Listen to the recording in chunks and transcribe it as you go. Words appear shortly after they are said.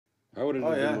How would it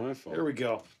Oh have yeah. been my fault? Here we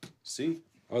go. See?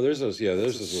 Oh, there's those. Yeah,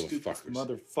 there's That's a those little stupid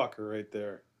fuckers. motherfucker right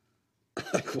there.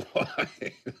 Like, why?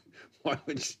 Why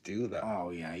would you do that? Oh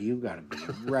yeah, you gotta be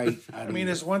right. I mean,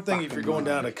 it's one thing if you're going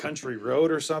down a country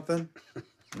road or something,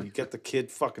 and you get the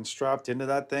kid fucking strapped into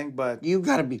that thing, but You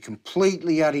gotta be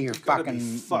completely out of your gotta be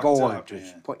fucking fucked gourd up, to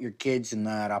man. put your kids and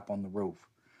that up on the roof.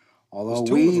 Although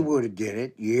two of we them. would have did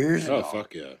it years Oh ago.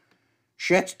 fuck yeah!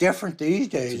 Shit's different these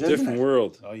days, It's a isn't different it?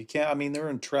 world. No, you can't. I mean, they're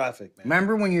in traffic, man.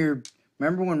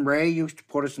 Remember when Ray used to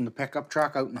put us in the pickup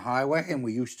truck out in the highway and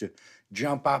we used to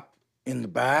jump up in the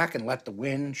back and let the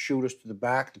wind shoot us to the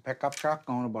back of the pickup truck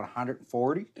going about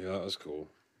 140? Yeah, that was cool.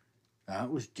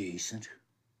 That was decent.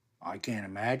 I can't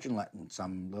imagine letting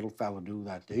some little fella do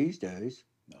that these days.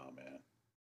 No, man.